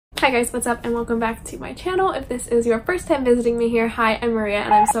Hi guys, what's up and welcome back to my channel. If this is your first time visiting me here, hi, I'm Maria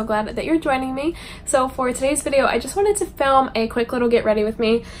and I'm so glad that you're joining me. So for today's video, I just wanted to film a quick little get ready with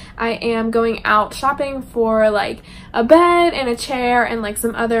me. I am going out shopping for like a bed and a chair and like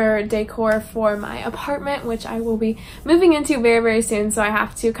some other decor for my apartment, which I will be moving into very soon. So I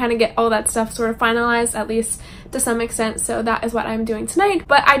have to kind of get all that stuff sort of finalized, at least to some extent. So that is what I'm doing tonight.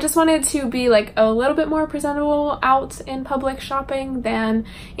 But I just wanted to be like a little bit more presentable out in public shopping than,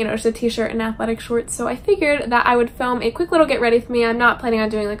 you know, just a t-shirt and athletic shorts. So I figured that I would film a quick little get ready for me. I'm not planning on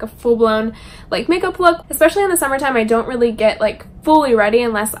doing like a full-blown like makeup look, especially in the summertime. I don't really get like fully ready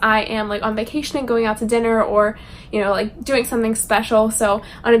unless I am like on vacation and going out to dinner or, you know, like doing something special. So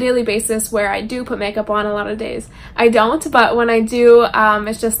on a daily basis where I do put makeup on, a lot of days I don't, but when I do,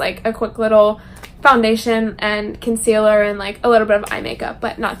 it's just like a quick little foundation and concealer and like a little bit of eye makeup,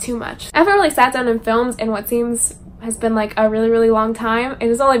 but not too much. I haven't really sat down and filmed in what has been like a really long time. It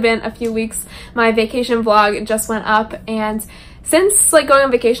has only been a few weeks. My vacation vlog just went up, and since like going on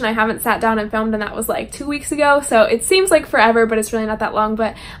vacation I haven't sat down and filmed, and that was like 2 weeks ago. So it seems like forever, but it's really not that long.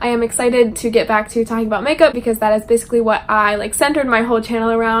 But I am excited to get back to talking about makeup because that is basically what I like centered my whole channel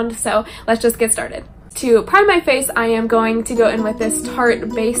around. So let's just get started. To prime my face, I am going to go in with this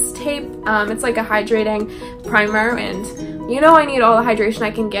Tarte base tape. It's like a hydrating primer, and you know I need all the hydration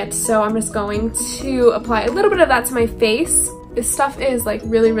I can get, so I'm just going to apply a little bit of that to my face. This stuff is like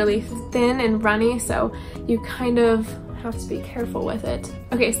really thin and runny, so you kind of have to be careful with it.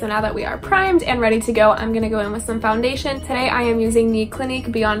 Okay, so now that we are primed and ready to go, I'm gonna go in with some foundation. Today I am using the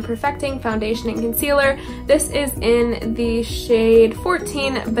Clinique Beyond Perfecting Foundation and Concealer. This is in the shade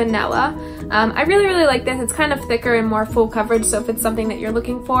 14 Vanilla. I really like this. It's kind of thicker and more full coverage, so if it's something that you're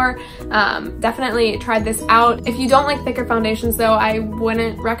looking for, definitely try this out. If you don't like thicker foundations though, I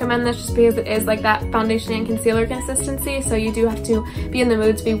wouldn't recommend this just because it is like that foundation and concealer consistency, so you do have to be in the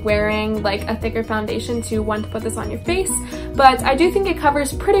mood to be wearing like a thicker foundation to want to put this on your face. But I do think it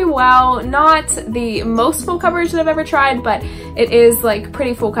covers pretty well. Not the most full coverage that I've ever tried, but it is like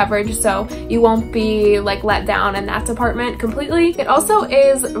pretty full coverage, so you won't be like let down in that department completely. It also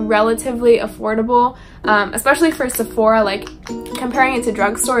is relatively affordable, especially for Sephora. Like comparing it to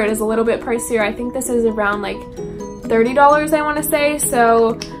drugstore, it is a little bit pricier. I think this is around like $30, I want to say.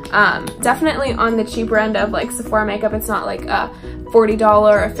 So definitely on the cheaper end of like Sephora makeup. It's not like a $40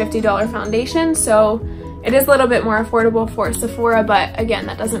 or $50 foundation, so it is a little bit more affordable for Sephora, but again,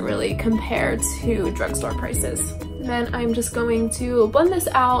 that doesn't really compare to drugstore prices. Then I'm just going to blend this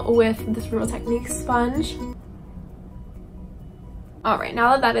out with this Real Technique sponge. Alright,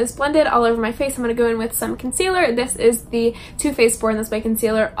 now that that is blended all over my face, I'm going to go in with some concealer. This is the Too Faced Born This Way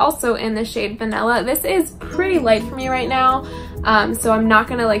concealer, also in the shade Vanilla. This is pretty light for me right now, so I'm not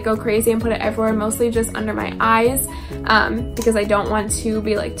going to like go crazy and put it everywhere, mostly just under my eyes, because I don't want to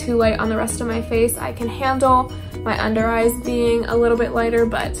be like too light on the rest of my face. I can handle my under eyes being a little bit lighter,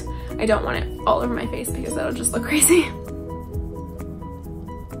 but I don't want it all over my face because that'll just look crazy.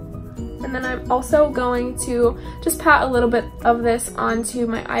 And then I'm also going to just pat a little bit of this onto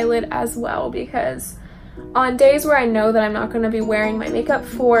my eyelid as well, because on days where I know that I'm not going to be wearing my makeup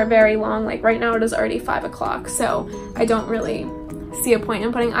for very long, like right now it is already 5 o'clock, so I don't really see a point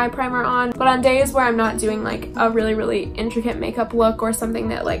in putting eye primer on. But on days where I'm not doing like a really intricate makeup look or something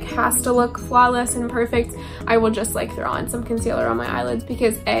that like has to look flawless and perfect, I will just like throw on some concealer on my eyelids,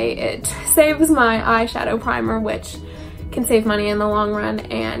 because A, it saves my eyeshadow primer, which can save money in the long run,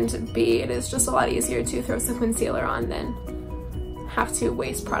 and B, it is just a lot easier to throw some concealer on than have to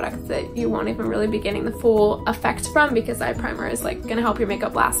waste product that you won't even really be getting the full effect from, because eye primer is like gonna help your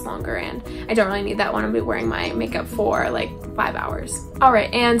makeup last longer, and I don't really need that when I'm wearing my makeup for like 5 hours.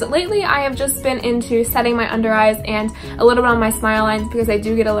 Alright, and lately I have just been into setting my under eyes and a little bit on my smile lines, because I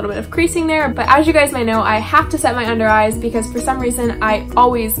do get a little bit of creasing there. But as you guys might know, I have to set my under eyes because for some reason I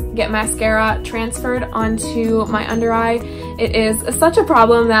always get mascara transferred onto my under eye. It is such a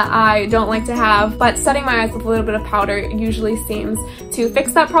problem that I don't like to have, but setting my eyes with a little bit of powder usually seems to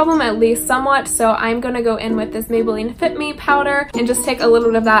fix that problem at least somewhat. So I'm going to go in with this Maybelline Fit Me powder and just take a little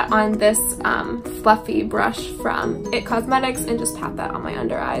bit of that on this fluffy brush from It Cosmetics and just pat that on my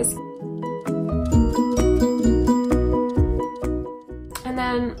under eyes. And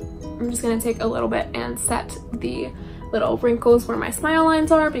then I'm just going to take a little bit and set the little wrinkles where my smile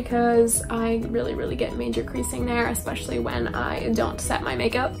lines are, because I really get major creasing there, especially when I don't set my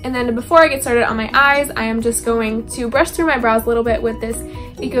makeup. And then before I get started on my eyes, I am just going to brush through my brows a little bit with this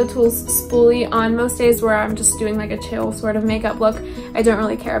EcoTools spoolie. On most days where I'm just doing like a chill sort of makeup look, I don't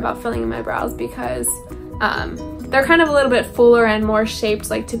really care about filling in my brows because they're kind of a little bit fuller and more shaped.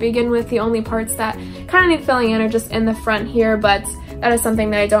 Like to begin with, the only parts that kind of need filling in are just in the front here, but that is something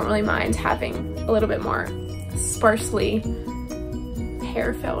that I don't really mind having a little bit more sparsely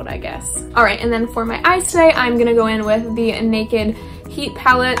hair filled, I guess. All right, and then for my eyes today, I'm gonna go in with the Naked Heat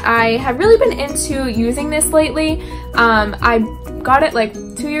palette. I have really been into using this lately. I got it like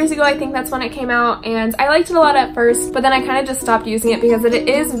 2 years ago, I think that's when it came out, and I liked it a lot at first, but then I kind of just stopped using it because it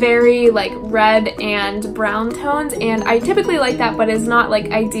is very like red and brown tones, and I typically like that, but it's not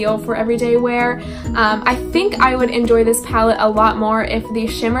like ideal for everyday wear. I think I would enjoy this palette a lot more if the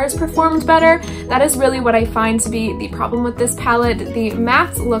shimmers performed better. That is really what I find to be the problem with this palette. The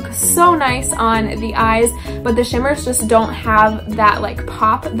mattes look so nice on the eyes, but the shimmers just don't have that like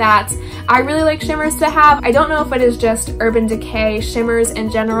pop that I really like shimmers to have. I don't know if it is just Urban Decay shimmers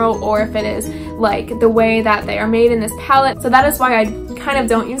in general, or if it is like the way that they are made in this palette. So that is why I kind of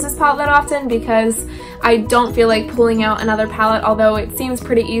don't use this palette that often, because I don't feel like pulling out another palette, although it seems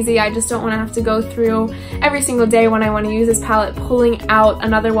pretty easy. I just don't want to have to go through every single day when I want to use this palette pulling out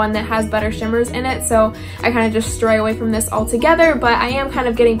another one that has better shimmers in it, so I kind of just stray away from this altogether. But I am kind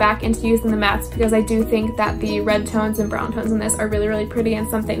of getting back into using the mattes because I do think that the red tones and brown tones in this are really, really pretty and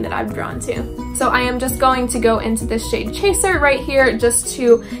something that I'm drawn to. So I am just going to go into this shade Chaser right here just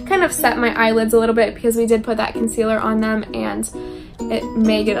to kind of set my eyelids a little bit, because we did put that concealer on them and it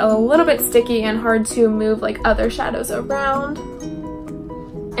may get a little bit sticky and hard to move like other shadows around.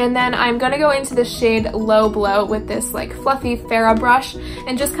 And then I'm gonna go into the shade Low Blow with this like fluffy Farrah brush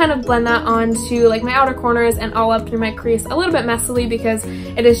and just kind of blend that onto like my outer corners and all up through my crease a little bit messily, because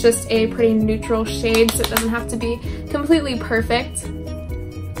it is just a pretty neutral shade, so it doesn't have to be completely perfect.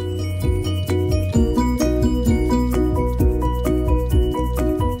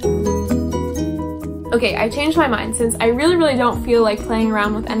 Okay, I changed my mind since I really don't feel like playing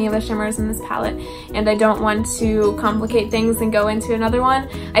around with any of the shimmers in this palette, and I don't want to complicate things and go into another one.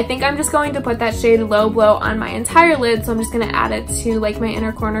 I think I'm just going to put that shade Low Blow on my entire lid, so I'm just going to add it to like my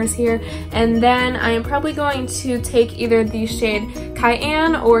inner corners here. And then I am probably going to take either the shade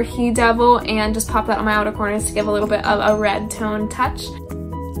Cayenne or He Devil and just pop that on my outer corners to give a little bit of a red tone touch.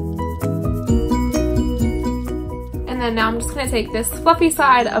 And then now I'm just going to take this fluffy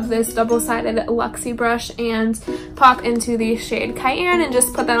side of this double-sided Luxie brush and pop into the shade Cayenne and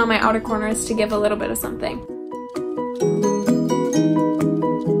just put that on my outer corners to give a little bit of something.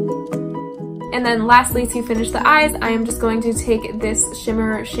 And then lastly, to finish the eyes, I am just going to take this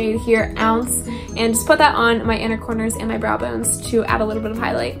shimmer shade here, Ounce, and just put that on my inner corners and my brow bones to add a little bit of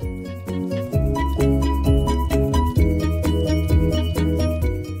highlight.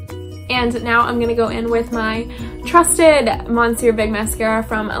 And now I'm going to go in with my trusted Monsieur Big Mascara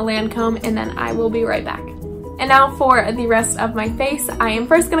from Lancome, and then I will be right back. And now for the rest of my face, I am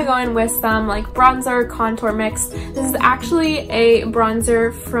first going to go in with some like bronzer contour mix. This is actually a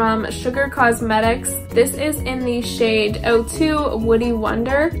bronzer from Sugar Cosmetics. This is in the shade 02 Woody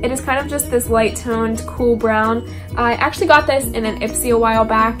Wonder. It is kind of just this light toned cool brown. I actually got this in an Ipsy a while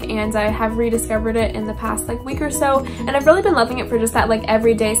back, and I have rediscovered it in the past like week or so, and I've really been loving it for just that like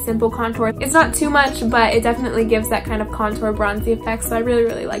everyday simple contour. It's not too much, but it definitely gives that kind of contour bronzy effect, so I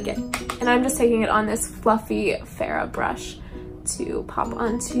really like it. And I'm just taking it on this fluffy Farrah brush to pop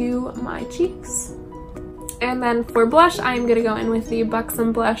onto my cheeks. And then for blush, I'm gonna go in with the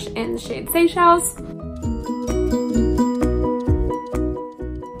Buxom blush in the shade Seychelles.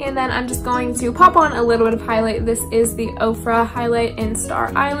 And then I'm just going to pop on a little bit of highlight. This is the Ofra highlight in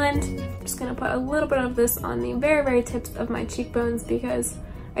Star Island. I'm just gonna put a little bit of this on the very tips of my cheekbones because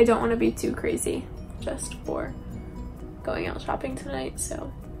I don't want to be too crazy just for going out shopping tonight,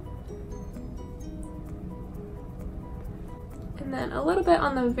 so. And then a little bit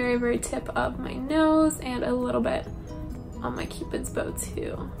on the very tip of my nose and a little bit on my Cupid's bow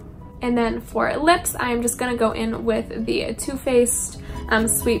too. And then for lips, I'm just gonna go in with the Too Faced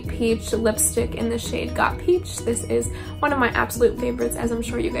Sweet Peach lipstick in the shade Got Peach. This is one of my absolute favorites, as I'm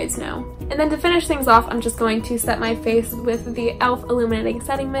sure you guys know. And then to finish things off, I'm just going to set my face with the e.l.f. Illuminating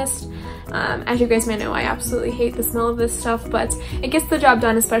Setting Mist. As you guys may know, I absolutely hate the smell of this stuff, but it gets the job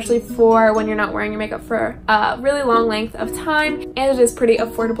done, especially for when you're not wearing your makeup for a really long length of time, and it is pretty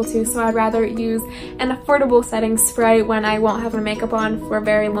affordable too, so I'd rather use an affordable setting spray when I won't have my makeup on for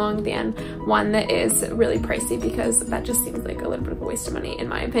very long than one that is really pricey, because that just seems like a little bit of a waste of money in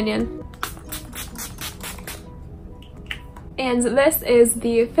my opinion. And this is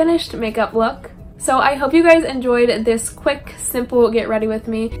the finished makeup look. So I hope you guys enjoyed this quick, simple get ready with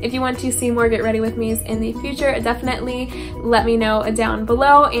me. If you want to see more get ready with me's in the future, definitely let me know down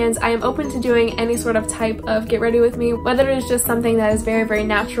below, and I am open to doing any sort of type of get ready with me, whether it is just something that is very, very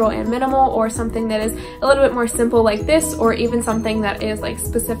natural and minimal, or something that is a little bit more simple like this, or even something that is like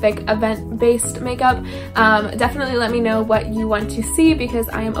specific event-based makeup. Definitely let me know what you want to see, because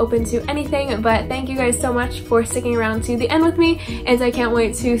I am open to anything. But thank you guys so much for sticking around to the end with me, and I can't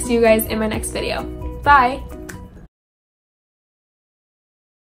wait to see you guys in my next video. Bye!